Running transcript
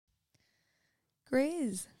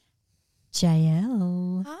Grizz.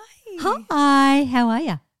 JL. Hi. Hi, how are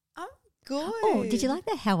you? I'm good. Oh, did you like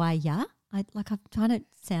that? How are ya? I'm trying to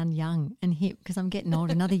sound young and hip because I'm getting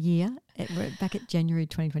old. Another year. We're back at January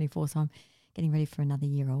 2024, so I'm getting ready for another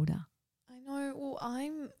year older. I know. Well,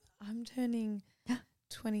 I'm turning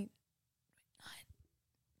 20.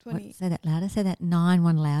 What? Say that louder. Say that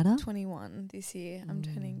 1 louder. 21 this year. I'm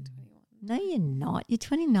turning 21. No, you're not. You're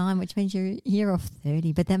 29, which means you're a year off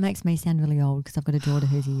 30. But that makes me sound really old because I've got a daughter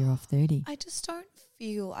who's a year off 30. I just don't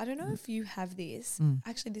feel, I don't know if you have this.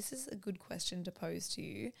 Actually, this is a good question to pose to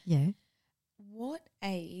you. Yeah. What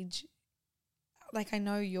age, like I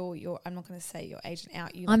know you're I'm not going to say your age and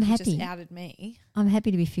out you. I'm you happy. just outed me. I'm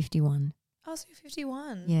happy to be 51. Oh, so you're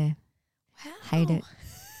 51. Yeah. Wow. Hate it.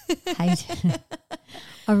 Hate it.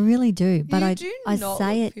 I really do. But I not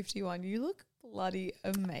say look it. 51. You look bloody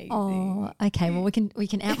amazing. Oh, okay. Well, we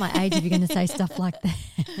can out my age if you're going to say stuff like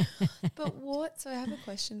that. But so I have a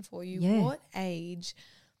question for you. Yeah. What age,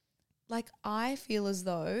 like I feel as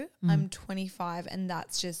though I'm 25 and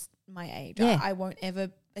that's just my age. Yeah. I won't ever,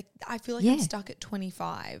 like I feel like Yeah. I'm stuck at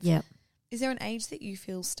 25. Yep. Is there an age that you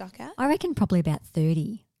feel stuck at? I reckon probably about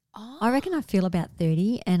 30. Oh. I reckon I feel about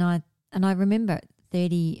 30 and I remember at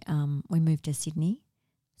 30 we moved to Sydney.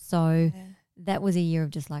 So Yeah. that was a year of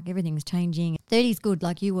just like everything's changing. 30 is good,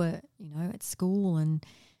 like you were, at school and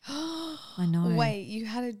I know. Wait, you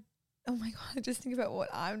had oh my God, I just think about what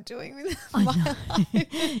I'm doing with I my know.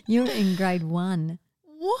 life. You were in grade 1.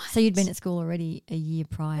 What? So you'd been at school already a year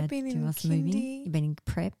prior I'd been to in us moving. kindy. You'd been in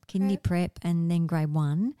kindy prep and then grade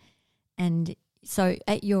 1. And so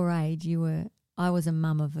at your age I was a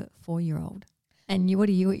mum of a 4-year-old. And what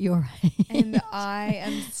are you at your age? And I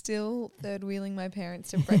am still third wheeling my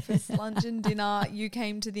parents to breakfast, lunch and dinner. You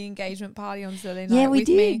came to the engagement party on Saturday night we with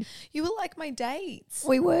did. me. You were like my dates.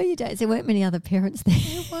 We were your dates. There weren't many other parents there.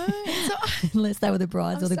 There weren't. So Unless they were the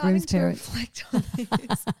brides I'm or the groom's starting parents. to reflect on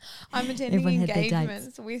this. I'm attending Everyone had their dates.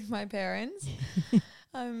 engagements with my parents.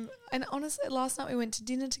 And honestly, last night we went to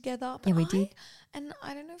dinner together. But Yeah, we did. And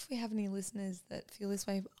I don't know if we have any listeners that feel this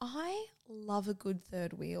way, but I love a good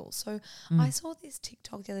third wheel. So I saw this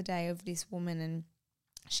TikTok the other day of this woman and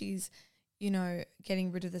she's,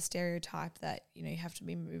 getting rid of the stereotype that, you have to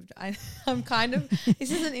be moved. I'm kind of,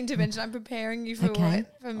 this is an intervention. I'm preparing you for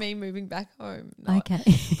for me moving back home. Okay.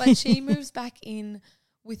 But she moves back in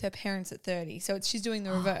with her parents at 30. So she's doing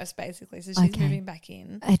the reverse basically. So she's moving back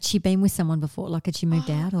in. Had she been with someone before? Like had she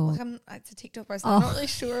moved out or? It's a TikTok post. I'm not really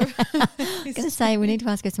sure. I'm going to say we need to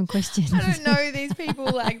ask her some questions. I don't know these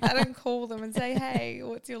people. I don't call them and say, hey,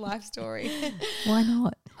 what's your life story? Why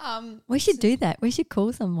not? We should do that. We should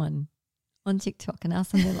call someone on TikTok and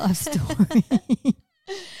ask them their life story.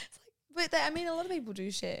 But a lot of people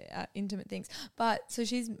do share intimate things. But so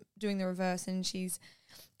she's doing the reverse and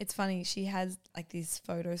it's funny, she has like this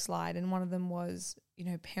photo slide and one of them was,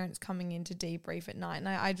 parents coming in to debrief at night. And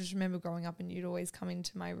I just remember growing up and you'd always come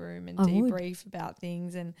into my room and debrief about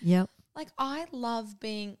things. And yep. like I love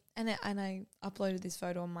being, and I uploaded this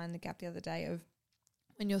photo on Mind the Gap the other day of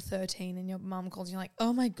when you're 13 and your mum calls you like,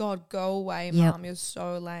 oh my God, go away, mum, you're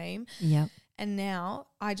so lame. Yep. And now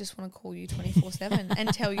I just want to call you 24/7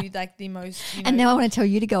 and tell you like the most, and now I want to tell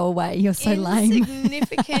you to go away. You're so lame.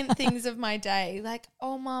 Insignificant things of my day. Like,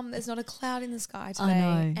 oh, mum, there's not a cloud in the sky today. I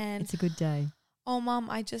know. And it's a good day. oh, mum,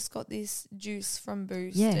 I just got this juice from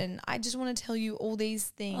Boost. Yeah. And I just want to tell you all these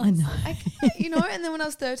things. I know. And then when I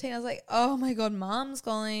was 13, I was like, oh my God, mum's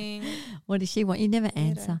calling. What does she want? You never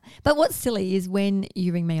answer. But what's silly is when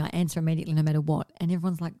you ring me, I answer immediately no matter what. And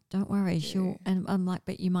everyone's like, don't worry, she'll. And I'm like,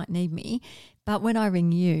 but you might need me. But when I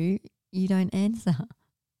ring you, you don't answer.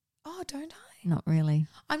 Oh, don't I? Not really.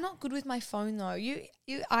 I'm not good with my phone though. I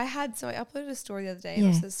uploaded a story the other day. And it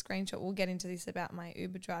was a screenshot. We'll get into this about my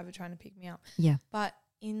Uber driver trying to pick me up. Yeah. But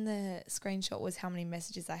in the screenshot was how many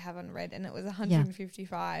messages I have unread, and it was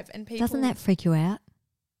 155. And people, doesn't that freak you out?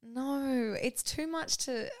 No, it's too much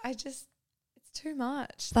it's too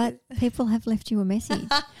much. But people have left you a message. You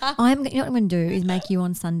know what I'm going to do is make you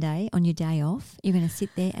on Sunday, on your day off, you're going to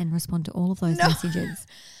sit there and respond to all of those messages.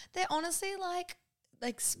 They're honestly like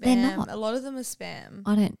spam. They're not. A lot of them are spam.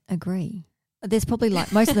 I don't agree. There's probably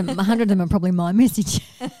most of them, 100 of them are probably my messages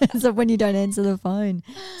of when you don't answer the phone.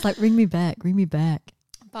 It's like, ring me back.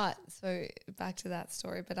 But so back to that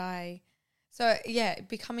story. But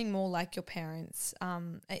becoming more like your parents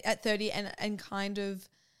at 30 and kind of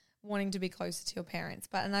wanting to be closer to your parents.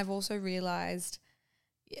 And I've also realised,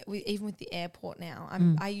 even with the airport now,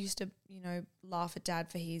 I used to, laugh at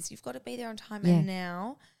Dad for you've got to be there on time. Yeah. And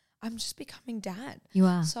now I'm just becoming Dad. You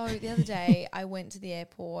are. So the other day I went to the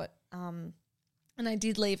airport And I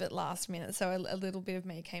did leave at last minute, so a little bit of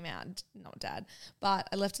me came out, not Dad, but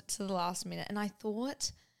I left it to the last minute. And I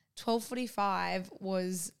thought 12:45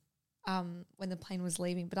 was when the plane was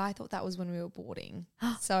leaving, but I thought that was when we were boarding.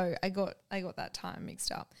 So I got that time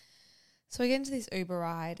mixed up. So I get into this Uber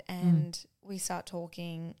ride and we start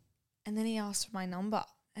talking, and then he asked for my number.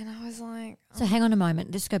 And I was like... So hang on a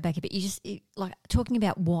moment. Let's go back a bit. Like talking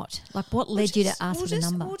about what? Like what led you to ask for the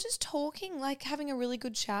number? We were just talking, like having a really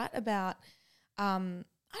good chat about... I don't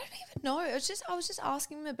even know. I was just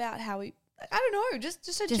asking him about how he... I don't know,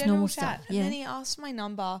 just a general chat. And then he asked my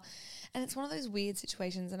number. And it's one of those weird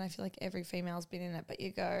situations, and I feel like every female's been in it, but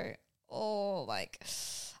you go, oh, like,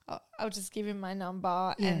 I'll just give him my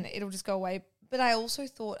number and it'll just go away. But I also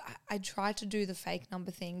thought I tried to do the fake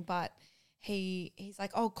number thing, but he's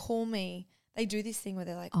like, oh, call me. They do this thing where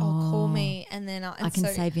they're like, call me. And then I can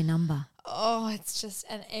save your number. Oh, it's just,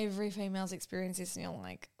 and every female's experienced this, and you're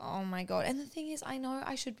like, oh my God. And the thing is, I know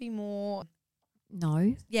I should be more.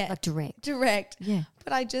 No. Yeah. Like direct. Yeah.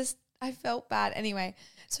 But I felt bad. Anyway,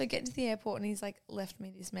 so I get into the airport and he's like left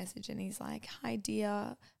me this message and he's like, hi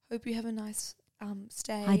dear, hope you have a nice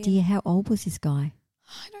stay. Hi dear, how old was this guy?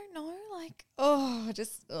 I don't know. Like,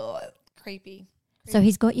 creepy. So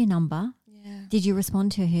he's got your number. Yeah. Did you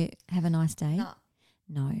respond to her, have a nice day?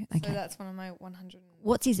 No. Okay. So that's one of my 100.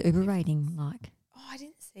 What's his Uber rating like? Oh, I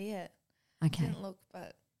didn't see it. Okay. I didn't look,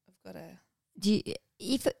 but I've got a...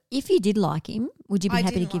 If you did like him, would you be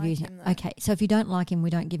happy to give you his number? Okay, so if you don't like him, we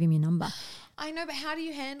don't give him your number. I know, but how do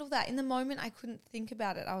you handle that? In the moment, I couldn't think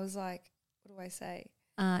about it. I was like, what do I say?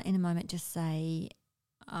 In a moment, just say,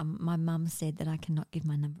 my mum said that I cannot give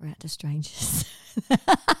my number out to strangers.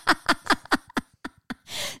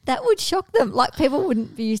 That would shock them. Like, people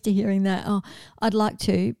wouldn't be used to hearing that. Oh, I'd like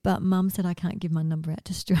to, but mum said I can't give my number out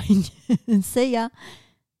to strangers. See ya.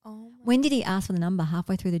 Oh, when did he ask for the number?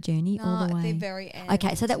 Halfway through the journey, all the way? At the very end.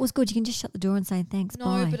 Okay, so that was good. You can just shut the door and say thanks,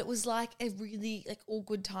 bye. No, but it was like a really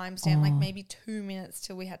awkward time stamp, like maybe 2 minutes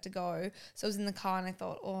till we had to go. So I was in the car and I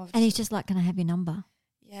thought, and he's just like, can I have your number?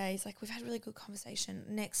 Yeah, he's like, we've had a really good conversation.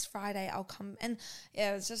 Next Friday I'll come. And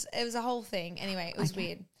yeah, it was a whole thing. Anyway, it was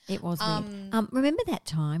weird. It was weird. Remember that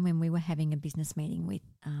time when we were having a business meeting with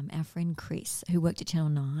our friend Chris, who worked at Channel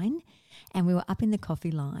 9, and we were up in the coffee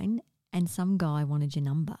line and some guy wanted your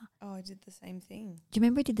number? Oh, I did the same thing. Do you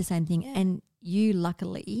remember he did the same thing? Yeah. And you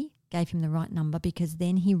luckily gave him the right number, because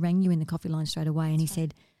then he rang you in the coffee line straight away and he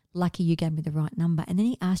said, lucky you gave me the right number. And then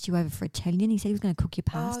he asked you over for Italian. He said he was going to cook your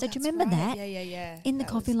pasta. Do you remember that? Yeah. In the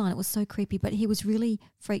coffee line. It was so creepy, but he was really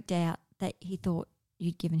freaked out that he thought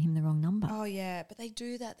you'd given him the wrong number. Oh, yeah. But they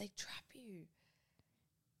do that. They trap you.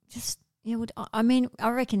 I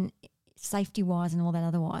reckon safety-wise and all that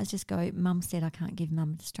otherwise, just go, mum said I can't give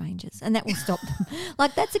number to strangers, and that will stop them.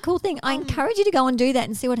 Like, that's a cool thing. I encourage you to go and do that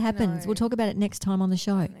and see what happens. We'll talk about it next time on the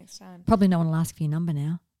show. Next time. Probably no one will ask for your number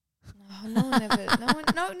now. No one ever.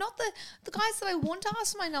 No, not the guys that I want to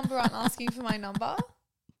ask for my number aren't asking for my number.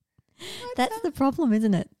 That's the problem,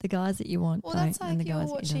 isn't it? The guys that you want. Well, that's like and the you were guys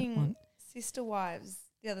watching Sister Wives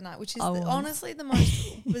the other night, which is honestly the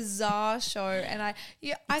most bizarre show. And I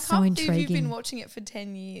can't believe you've been watching it for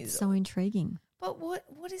 10 years. So intriguing. But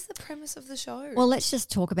what is the premise of the show? Well, let's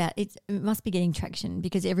just talk about it. It must be getting traction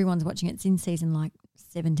because everyone's watching it. It's in season like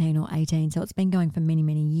 17 or 18, so it's been going for many,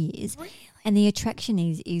 many years. Really? And the attraction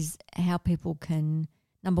is how people can,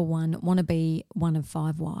 number one, want to be one of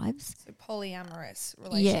 5 wives. So polyamorous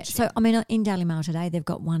relationship. Yeah. So, I mean, in Daily Mail today, they've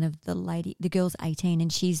got one of the girl's 18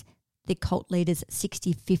 and she's the cult leader's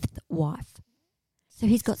 65th wife. So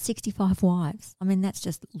he's got 65 wives. I mean, that's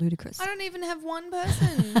just ludicrous. I don't even have one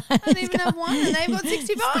person. I don't even have one, and they've got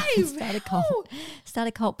 65. Start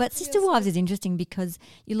a cult. But Sister Wives is interesting because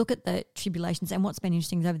you look at the tribulations, and what's been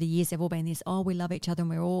interesting is over the years they've all been this, we love each other and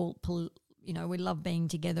we're all, we love being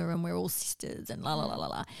together and we're all sisters and la, la, la, la,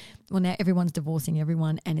 la. Well, now everyone's divorcing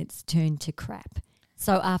everyone and it's turned to crap.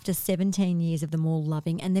 So after 17 years of them all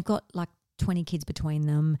loving, and they've got like 20 kids between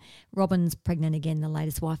them. Robin's pregnant again, the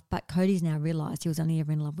latest wife, but Cody's now realised he was only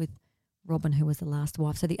ever in love with Robin, who was the last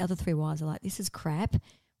wife. So the other 3 wives are like, this is crap.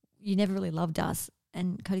 You never really loved us.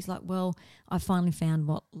 And Cody's like, well, I finally found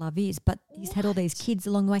what love is. But he's had all these kids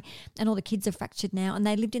along the way, and all the kids are fractured now, and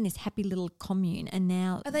they lived in this happy little commune, and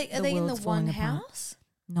now are they in the one house?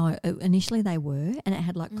 No, initially they were, and it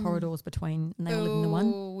had like corridors between, and they all lived in the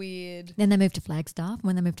one. Oh, weird. Then they moved to Flagstaff.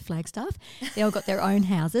 When they moved to Flagstaff, they all got their own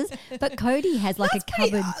houses. But Cody has like That's a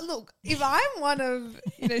cupboard. look, if I'm one of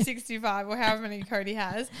 65 or however many Cody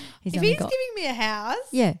has, He's if only he's got- giving me a house,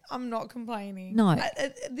 Yeah. I'm not complaining. No.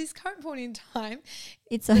 At this current point in time,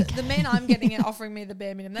 It's okay. the men I'm getting are offering me the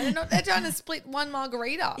bare minimum. They're trying to split one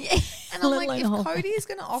margarita. Yeah, And I'm let like, alone if a whole Cody is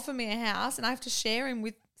going to offer me a house and I have to share him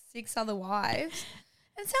with 6 other wives,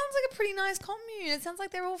 it sounds like a pretty nice commune. It sounds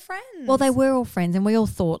like they're all friends. Well, they were all friends, and we all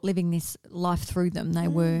thought living this life through them, they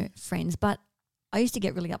were friends. But I used to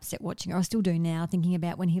get really upset watching, or I still do now, thinking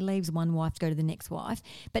about when he leaves one wife to go to the next wife.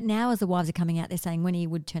 But now as the wives are coming out, they're saying when he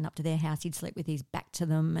would turn up to their house, he'd sleep with his back to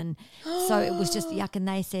them. And so it was just yuck. And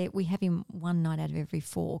they said we have him one night out of every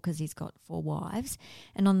 4 because he's got 4 wives.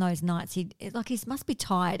 And on those nights, he must be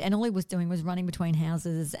tired. And all he was doing was running between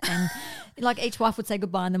houses. And like each wife would say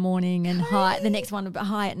goodbye in the morning and hi, the next one would be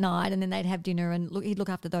hi at night. And then they'd have dinner and he'd look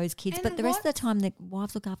after those kids. And but the rest of the time, the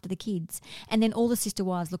wives look after the kids. And then all the sister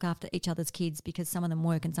wives look after each other's kids because some of them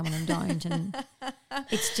work and some of them don't. And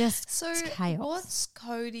it's just So it's chaos. what's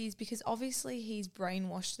Cody's? Because obviously he's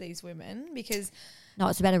brainwashed these women because No,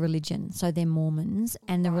 it's about a religion. So they're Mormons,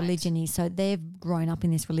 and the Right. religion is, so they've grown up in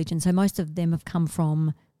this religion. So most of them have come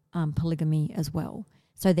from polygamy as well.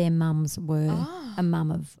 So their mums were a mum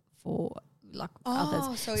of 4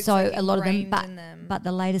 others. so it's So like a lot of them, ingrained in them. but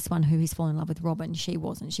the latest one who he's fallen in love with, Robin, she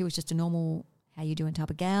wasn't. She was just a normal how you doing type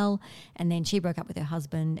of gal, and then she broke up with her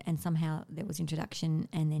husband, and somehow there was introduction,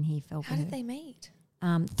 and then he fell for How her did they meet?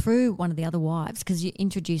 through one of the other wives, because you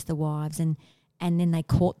introduce the wives and then they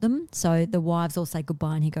court them. So the wives all say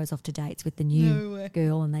goodbye and he goes off to dates with the No new way.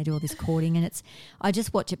 girl, and they do all this courting. And I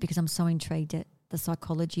just watch it because I'm so intrigued at the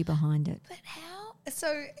psychology behind it. But how?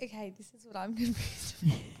 So, okay, this is what I'm confused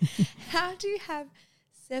about. How do you have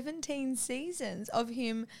 17 seasons of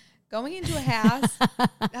him going into a house,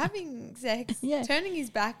 having sex, Yeah. turning his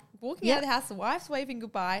back, walking Yep. out of the house, the wife's waving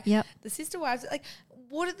goodbye, Yep. the sister wives, like,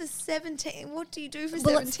 what are the 17? What do you do for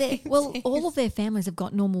Well, 17? all of their families have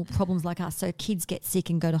got normal problems like us. So kids get sick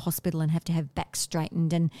and go to hospital and have to have backs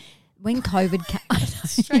straightened. And when COVID came, I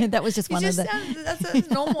know, yeah, that was just one of the. That's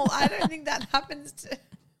normal. I don't think that happens to.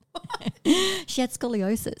 She had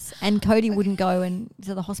scoliosis, and Cody wouldn't go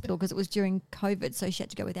to the hospital because it was during COVID, so she had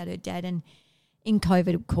to go without her dad. And in COVID,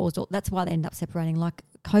 it caused that's why they ended up separating. Like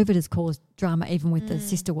COVID has caused drama even with the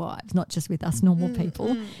sister wives, not just with us normal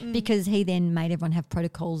people, because he then made everyone have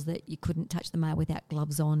protocols that you couldn't touch the male without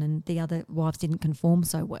gloves on, and the other wives didn't conform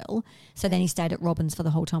so well. So then he stayed at Robin's for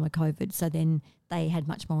the whole time of COVID. So then they had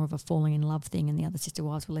much more of a falling in love thing, and the other sister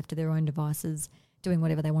wives were left to their own devices, doing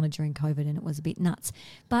whatever they wanted during COVID, and it was a bit nuts.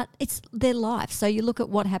 But it's their life. So you look at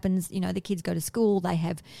what happens, the kids go to school, they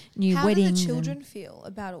have new How weddings. do the children feel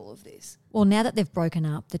about all of this? Well, now that they've broken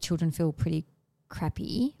up, the children feel pretty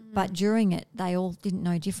crappy. But during it, they all didn't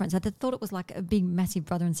know difference. They thought it was like a big, massive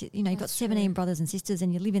brother and sister. You've got That's 17 true. brothers and sisters,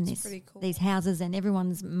 and you live in That's pretty cool. these houses, and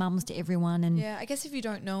everyone's mums to everyone. And Yeah, I guess if you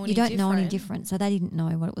don't know any you don't different, know any different. So they didn't know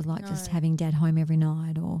what it was like just No. having dad home every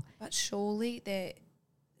night or... But surely they're,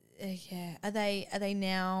 Are they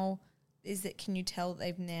now? Can you tell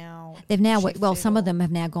they've now? They've now, shifted some of or- them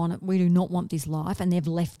have now gone, we do not want this life, and they've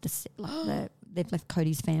left they've left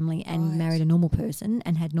Cody's family and Right. married a normal person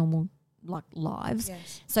and had normal lives.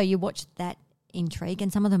 Yes. So you watch that intrigue,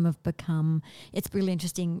 and some of them have become, it's really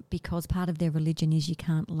interesting because part of their religion is you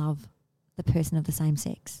can't love the person of the same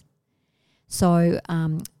sex. So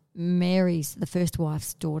Mary's, the first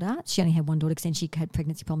wife's daughter, she only had one daughter because then she had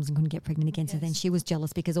pregnancy problems and couldn't get pregnant again. So then Yes. she was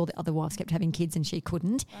jealous because all the other wives kept having kids and she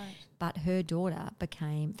couldn't. Right. But her daughter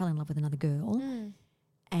fell in love with another girl. Mm.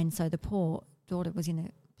 And so the poor daughter was in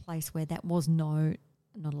a place where that was not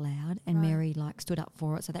allowed, and Right. Mary stood up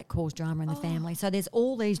for it, so that caused drama in the family. So there's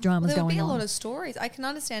all these dramas Well, there would going be a on. lot of stories. I can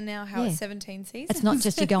understand now how Yeah. it's 17 seasons. It's not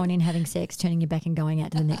just you going in, having sex, turning your back and going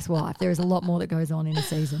out to the next wife. There is a lot more that goes on in a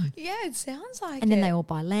season. Yeah, it sounds like. And then it. they all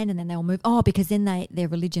buy land, and then they all move. Because then their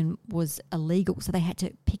religion was illegal, so they had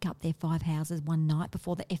to pick up their 5 houses one night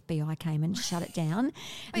before the FBI came and shut it down.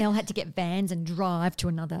 And they all had to get vans and drive to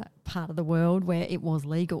another part of the world where it was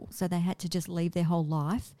legal. So they had to just leave their whole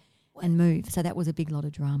life and move. So that was a big lot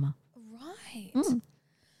of drama. Right. Mm.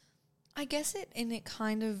 I guess it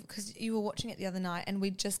kind of, because you were watching it the other night and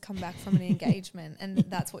we'd just come back from an engagement and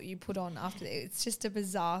that's what you put on after. It's just a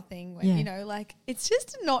bizarre thing when, Yeah. it's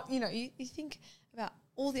just not, you think about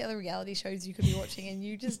all the other reality shows you could be watching and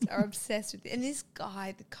you just are obsessed with it. And this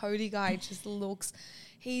guy, the Cody guy, just looks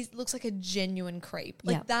like a genuine creep.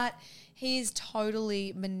 Like Yep. that, he is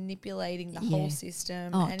totally manipulating the Yeah. whole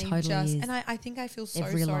system. Oh, and totally is. And I think I feel so They've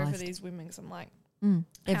sorry for realised. these women because I'm like,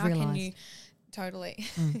 They've how can realised. you Totally.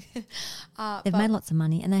 They've made lots of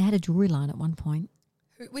money, and they had a jewelry line at one point.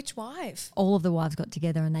 Which wife? All of the wives got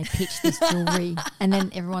together and they pitched this jewelry, and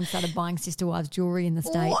then everyone started buying Sister Wives jewelry in the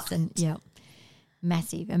States. What? And a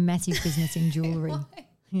massive business in jewelry.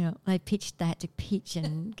 Why? They had to pitch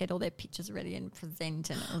and get all their pictures ready and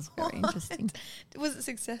present, and it was very interesting. Was it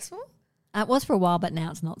successful? It was for a while, but now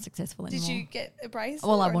it's not successful anymore. Did you get a bracelet?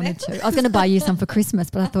 Well, I or a wanted necklace? to. I was going to buy you some for Christmas,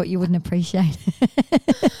 but I thought you wouldn't appreciate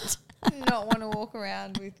it. Not want to walk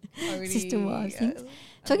around with Cody. Sister Wives things.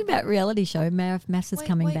 Talking about reality show, Maths is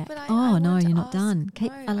coming back. But Oh, no, wanted to you're not ask- done. no,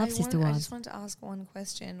 I love Sister I Wives. just wanted to ask one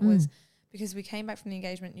question was because we came back from the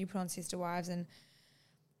engagement, you put on Sister Wives, and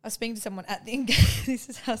I was speaking to someone at the engagement. This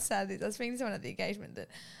is how sad this is. I was speaking to someone at the engagement that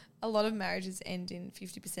a lot of marriages end in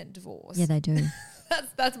 50% divorce. Yeah, they do.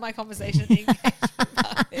 That's my conversation at the engagement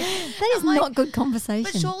party. That is not good conversation.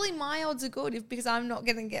 But surely my odds are good because I'm not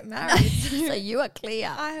going to get married. So you are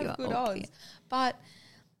clear. I You have are good all odds. clear. But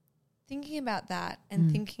thinking about that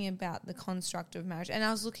and thinking about the construct of marriage, and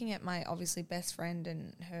I was looking at my obviously best friend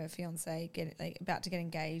and her fiance about to get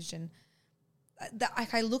engaged, and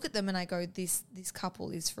I look at them and I go, this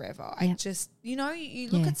couple is forever. Yeah. I just, you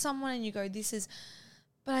look at someone and you go, this is.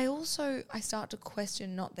 But I start to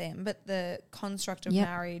question not them, but the construct of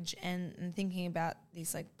marriage and thinking about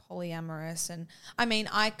this like polyamorous, and I mean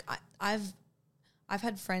I've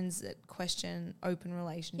had friends that question open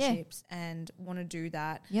relationships and want to do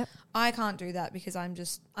that. Yep. I can't do that because I'm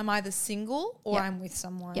either single or I'm with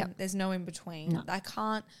someone. Yep. There's no in between. No. I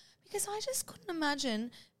can't, because I just couldn't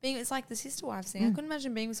imagine being. It's like the Sister Wives thing. I couldn't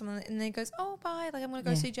imagine being with someone and then goes, oh bye, like I'm going to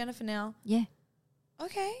go see Jennifer now. Yeah.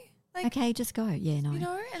 Okay. Like, Okay, just go. Yeah,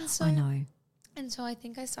 no. and so I know. and so I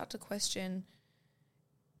think I start to question,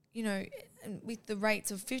 with the rates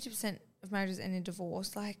of 50% of marriages end in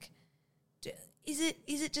divorce, like, is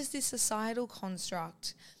it just this societal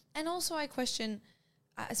construct? And also I question,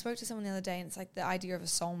 I spoke to someone the other day and it's like the idea of a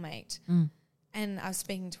soulmate. And I was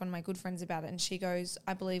speaking to one of my good friends about it and she goes,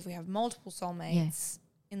 I believe we have multiple soulmates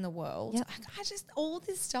in the world. Yep. I just, all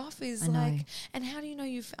this stuff is I know. like, and how do you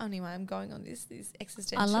know anyway, I'm going on this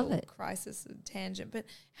existential crisis tangent, but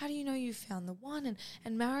how do you know you found the one?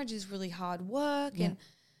 And marriage is really hard work. Yep. And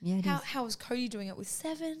Yeah, it is. how is Cody doing it with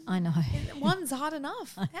 7? I know. One's hard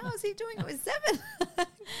enough. How is he doing it with 7?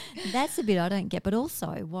 That's the bit I don't get. But also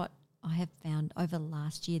what I have found over the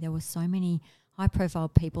last year, there were so many high-profile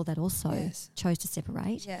people that also chose to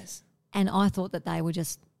separate. Yes. And I thought that they were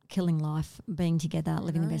just killing life, being together,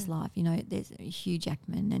 living the best life. There's Hugh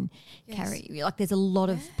Jackman and Carrie. Like there's a lot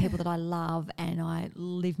of people that I love and I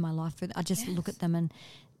live my life through. I just look at them and,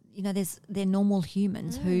 they're normal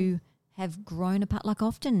humans who have grown apart. Like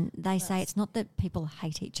often they say it's not that people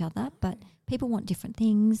hate each other, but people want different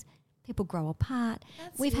things. People grow apart.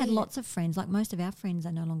 We've had lots of friends, like most of our friends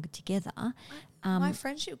are no longer together. My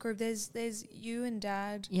friendship group, there's you and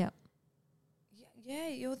Dad. Yeah. Yeah,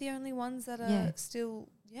 you're the only ones that are still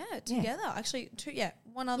together. Actually,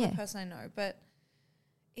 one other person I know, but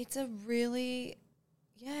it's a really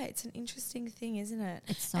it's an interesting thing, isn't it?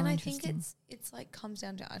 It's so and interesting. I think it's like comes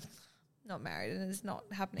down to I'm not married and it's not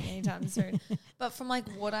happening anytime soon. But from like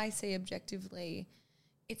what I see objectively,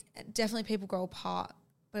 it's definitely people grow apart,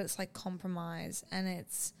 but it's like compromise and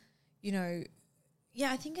it's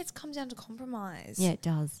I think it's comes down to compromise. Yeah, it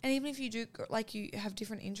does. And even if you do, like, you have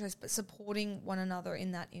different interests, but supporting one another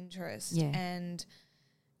in that interest. Yeah. And,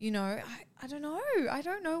 I don't know. I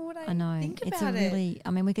don't know what I know. think It's about a really, I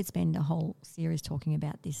mean, we could spend a whole series talking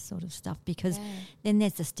about this sort of stuff because then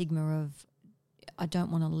there's the stigma of I don't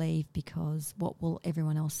want to leave because what will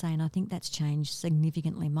everyone else say? And I think that's changed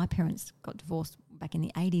significantly. My parents got divorced back in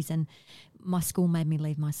the 80s and my school made me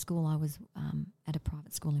leave my school. I was at a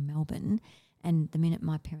private school in Melbourne. And the minute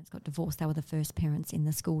my parents got divorced, they were the first parents in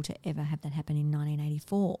the school to ever have that happen in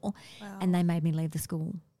 1984. Wow. And they made me leave the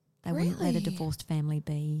school. They wouldn't let a divorced family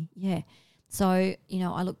be. Yeah. So,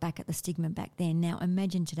 I look back at the stigma back then. Now,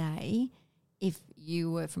 imagine today if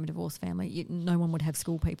you were from a divorced family, no one would have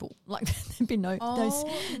school people. Like there'd be no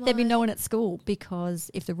one at school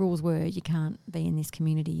because if the rules were you can't be in this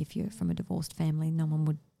community if you're from a divorced family, no one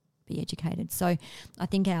would be educated. So I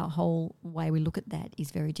think our whole way we look at that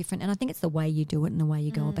is very different, and I think it's the way you do it and the way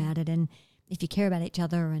you go about it, and if you care about each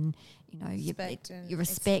other and you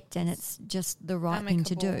respect and it's just the right thing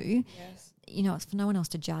to do. Yes. It's for no one else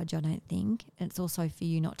to judge, I don't think. And it's also for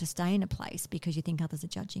you not to stay in a place because you think others are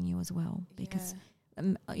judging you as well because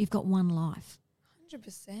you've got one life.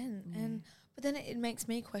 100%. But then it makes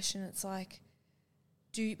me question, it's like,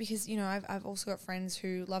 because I've also got friends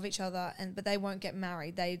who love each other but they won't get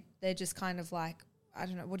married. They're just kind of like, I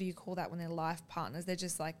don't know, what do you call that when they're life partners? They're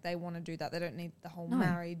just like they want to do that. They don't need the whole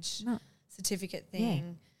marriage certificate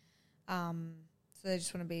thing. So they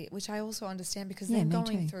just want to be, which I also understand because Yeah, they're me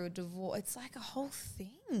going too. through a divorce. It's like a whole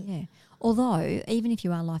thing. Yeah. Although, even if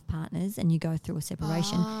you are life partners and you go through a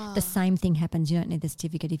separation, the same thing happens. You don't need the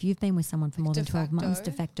certificate. If you've been with someone for more than 12 months,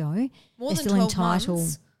 de facto, More they're than still 12 entitled.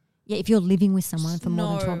 months? Yeah, if you're living with someone for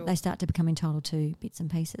more than 12, No. they start to become entitled to bits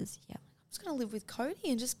and pieces. Yeah. I'm just going to live with Cody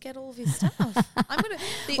and just get all of his stuff. I'm going to,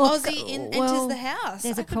 the Well, Aussie enters the house.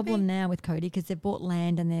 There's a problem now with Cody because they've bought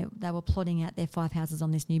land and they were plotting out their 5 houses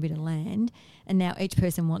on this new bit of land, and now each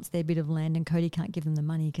person wants their bit of land, and Cody can't give them the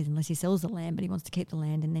money because unless he sells the land, but he wants to keep the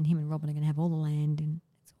land, and then him and Robin are going to have all the land, and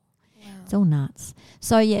it's all nuts.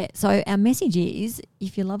 So yeah, so our message is: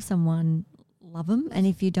 if you love someone, love them, and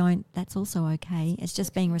if you don't, that's also okay. It's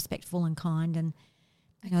just being respectful and kind, and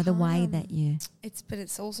the way that you. But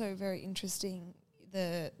it's also very interesting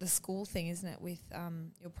the school thing, isn't it? With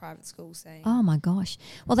your private school saying, Oh my gosh!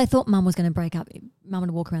 Well, they thought Mum was going to break up. Mum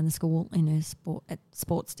would walk around the school in her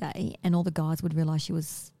sports day, and all the guys would realise she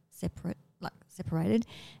was separated,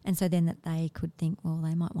 and so then that they could think, well,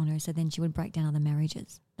 they might want her. So then she would break down other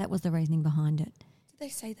marriages. That was the reasoning behind it. did they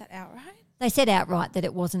say that outright? They said outright that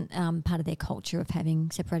it wasn't part of their culture of having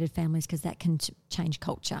separated families because that can change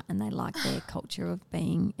culture, and they like their culture of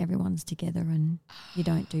being everyone's together and you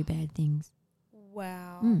don't do bad things.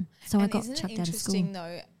 Wow. So and I got isn't chucked it out of school. interesting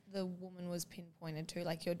though? The woman was pinpointed to,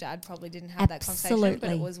 like your dad probably didn't have that conversation, but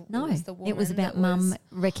it was the woman. It was about Mum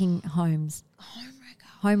wrecking homes.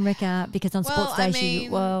 Home wrecker, because on sports day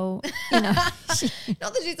not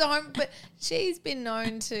that she's a home, but she's been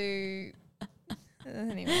known to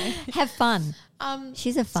anyway have fun.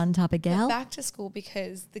 She's a fun type of gal. Back to school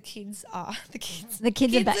because the kids are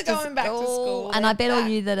going back to school. And I bet all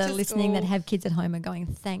you that are listening that have kids at home are going,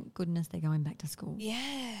 thank goodness they're going back to school.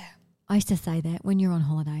 Yeah. I used to say that when you're on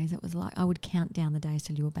holidays, it was like I would count down the days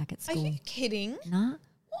till you were back at school. Are you kidding? Nah,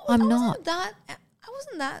 I'm not. I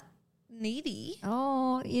wasn't that needy.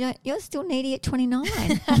 Oh, you're still needy at 29.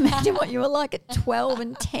 Imagine what you were like at 12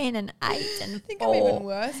 and 10 and 8 and 4. I think I'm even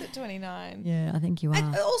worse at 29. Yeah, I think you are.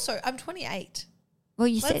 And also, I'm 28. Well,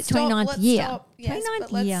 you said 29th year. Stop. Yes,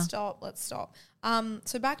 29th year. Let's stop.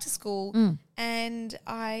 So back to school, and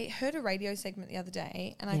I heard a radio segment the other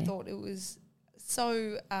day, and I thought it was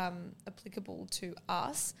so applicable to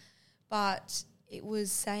us, but it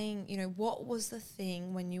was saying, what was the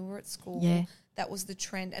thing when you were at school that was the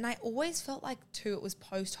trend? And I always felt like too, it was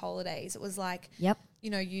post holidays. It was like,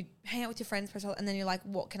 you'd hang out with your friends post holidays, and then you're like,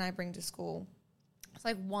 what can I bring to school? It's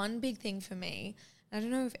like one big thing for me. I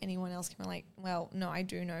don't know if anyone else can relate. Well, no, I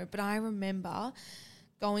do know, but I remember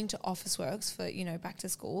going to Officeworks for, back to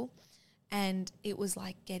school, and it was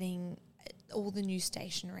like getting all the new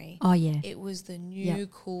stationery. Oh yeah. It was the new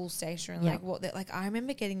cool stationery. Like I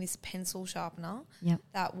remember getting this pencil sharpener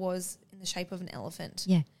that was in the shape of an elephant.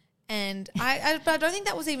 Yeah. And but I don't think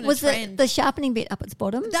that was even was a trend. The sharpening bit up its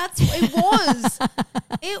bottom?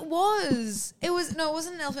 It was. It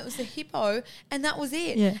wasn't an elephant, it was the hippo, and that was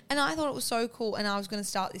it. Yeah. And I thought it was so cool, and I was going to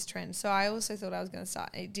start this trend. So I also thought I was going to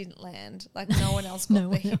start, and it didn't land. Like no one else got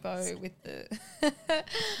the hippo with the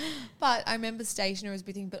but I remember stationery was a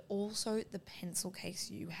big thing, but also the pencil case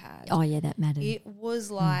you had. Oh yeah, that mattered. It was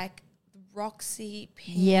like Roxy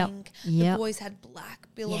pink. The boys had black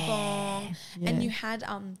Billabong, and you had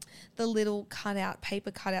the little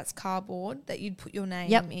paper cutouts cardboard that you'd put your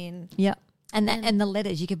name in. Yep. And the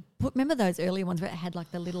letters you could put. Remember those early ones where it had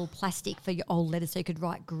like the little plastic for your old letters, so you could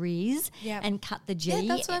write Grizz and cut the G.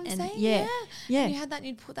 Yeah, that's what I'm saying. Yeah. And you had that, and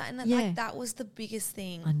you'd put that in. Like that was the biggest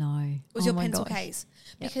thing. I know. Was your pencil case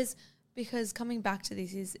because coming back to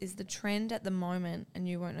this is the trend at the moment, and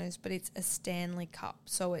you won't know this, but it's a Stanley Cup.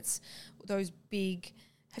 So it's those big.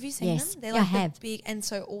 Have you seen them? They're like I have. Big, and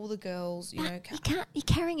so all the girls, you're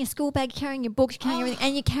carrying your school bag, carrying your books, carrying everything,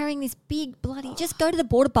 and you're carrying this big bloody. Just go to the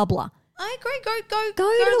water bubbler. I agree. Go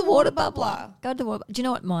to the water bubbler. Go to the water. Do you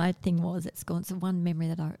know what my thing was at school? It's the one memory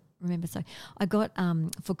that I remember. So I got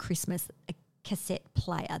for Christmas a cassette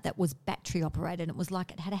player that was battery operated, and it was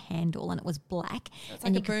like it had a handle and it was black. It's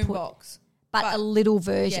like a boom box. But a little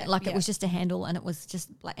version, it was just a handle, and it was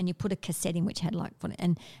just like, and you put a cassette in which had like,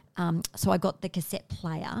 and so I got the cassette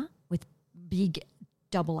player with big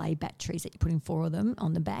AA batteries that you put in 4 of them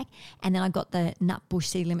on the back, and then I got the Nutbush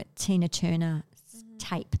City Limit Tina Turner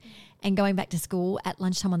tape. And going back to school at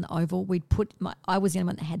lunchtime on the Oval, I was the only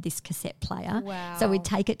one that had this cassette player. Wow. So we'd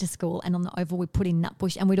take it to school, and on the Oval we'd put in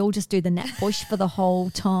Nutbush, and we'd all just do the Nutbush for the whole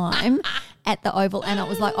time at the Oval. And it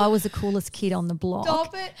was like I was the coolest kid on the block.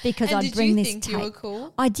 Stop it. Because and I'd bring this tape. Did you think you were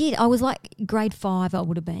cool? I did. I was like grade 5 I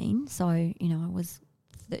would have been. So, I was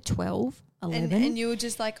 12. 11. And you were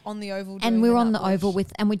just like on the oval. And we were on the oval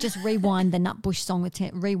and we just rewind the Nutbush song with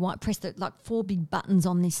press the like 4 big buttons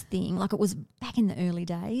on this thing, like it was back in the early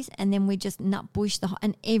days. And then we just Nutbush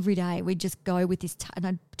and every day we'd just go with this and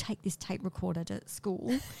I'd take this tape recorder to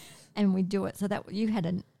school and we'd do it. So that you had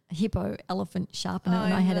a hippo elephant sharpener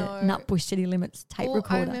and I had a Nutbush City Limits tape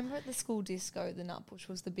recorder. I remember at the school disco the Nutbush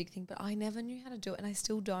was the big thing, but I never knew how to do it and I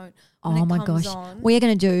still don't. Oh my gosh. We're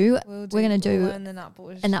going to do learn the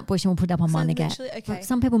Nutbush. A Nutbush and we'll put it up on Mind the Gap. Okay.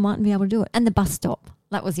 Some people mightn't be able to do it. And the bus stop.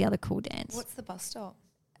 That was the other cool dance. What's the bus stop?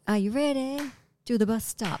 Are you ready? Do the bus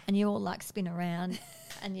stop. And you all like spin around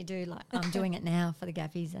and you do like, I'm doing it now for the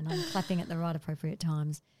gaffies and I'm clapping at the right appropriate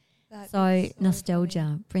times. So nostalgia,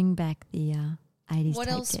 funny. Bring back the 80s What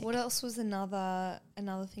tape else? deck. What else was another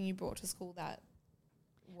thing you brought to school that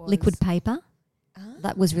was liquid paper?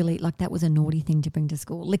 That was really that was a naughty thing to bring to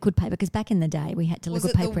school. Liquid paper, because back in the day we had to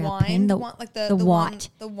liquid paper our pen. The white,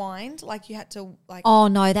 the wind, like you had to like. Oh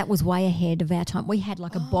no, that was way ahead of our time. We had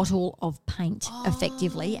like a bottle of paint,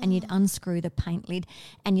 effectively, and you'd unscrew the paint lid,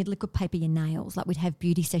 and you'd liquid paper your nails. Like we'd have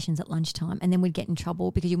beauty sessions at lunchtime, and then we'd get in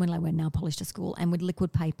trouble because you weren't allowed to wear nail polish to school, and we'd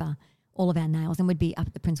liquid paper all of our nails, and we'd be up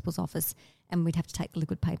at the principal's office and we'd have to take the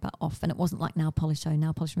liquid paper off, and it wasn't like nail polish, so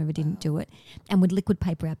nail polish remover didn't do it. And we'd liquid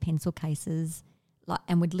paper our pencil cases,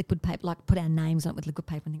 and we'd liquid paper, put our names on it with liquid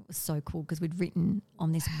paper. I think it was so cool because we'd written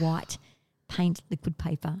on this white paint liquid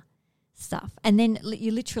paper stuff. And then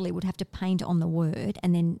you literally would have to paint on the word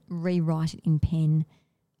and then rewrite it in pen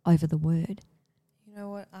over the word. You know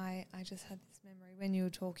what? I just had this memory when you were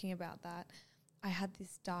talking about that. I had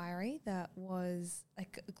this diary that was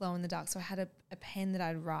like glow in the dark. So I had a pen that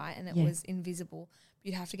I'd write and it was invisible.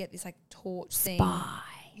 You'd have to get this like torch thing. Spy.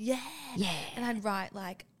 Yeah. And I'd write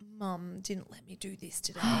like, Mum didn't let me do this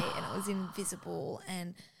today and it was invisible,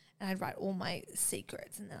 and I'd write all my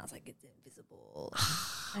secrets, and then I was like, it's invisible.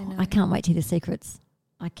 I know. I can't wait to hear the secrets.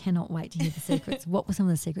 I cannot wait to hear the secrets. What were some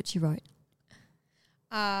of the secrets you wrote?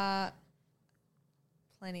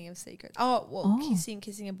 Plenty of secrets.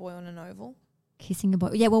 Kissing a boy on an oval. Kissing a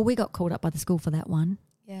boy. Yeah, well, we got called up by the school for that one.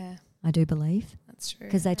 Yeah. I do believe. That's true.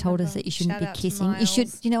 Because they told us that you shouldn't be kissing.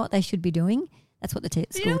 You know what they should be doing? That's what the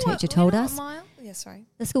school teacher told us. Yeah, sorry.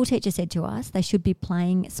 The school teacher said to us they should be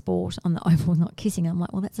playing sport on the oval, not kissing. I'm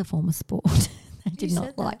like, well, that's a form of sport. They did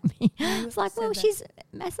not like me. It's like, well, she's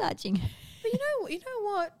massaging. But you know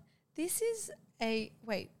what? This is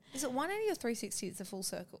is it 180 or 360? It's a full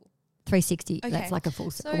circle. 360. Okay. That's like a full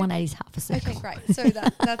circle. 180 is half a circle. Okay, great. So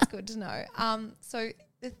that's good to know.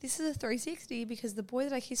 This is a 360 because the boy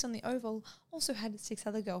that I kissed on the oval also had 6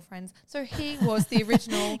 other girlfriends. So he was the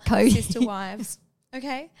original sister wives.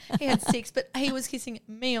 Okay? He had 6, but he was kissing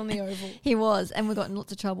me on the oval. He was, and we got in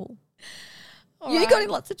lots of trouble. You got in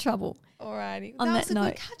lots of trouble. Alrighty. On that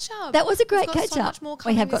note, good catch up. That was a great catch so up.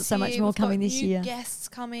 We have got so much more coming this year. New guests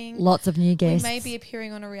coming. Lots of new guests. We may be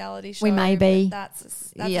appearing on a reality show. We may be.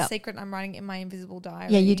 That's a secret I'm writing in my invisible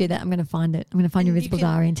diary. Yeah, you do that. I'm going to find it. I'm going to find your invisible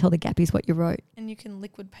diary and tell the gappies what you wrote. And you can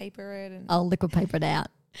liquid paper it. I'll liquid paper it out.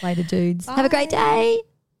 Later, dudes. Bye. Have a great day.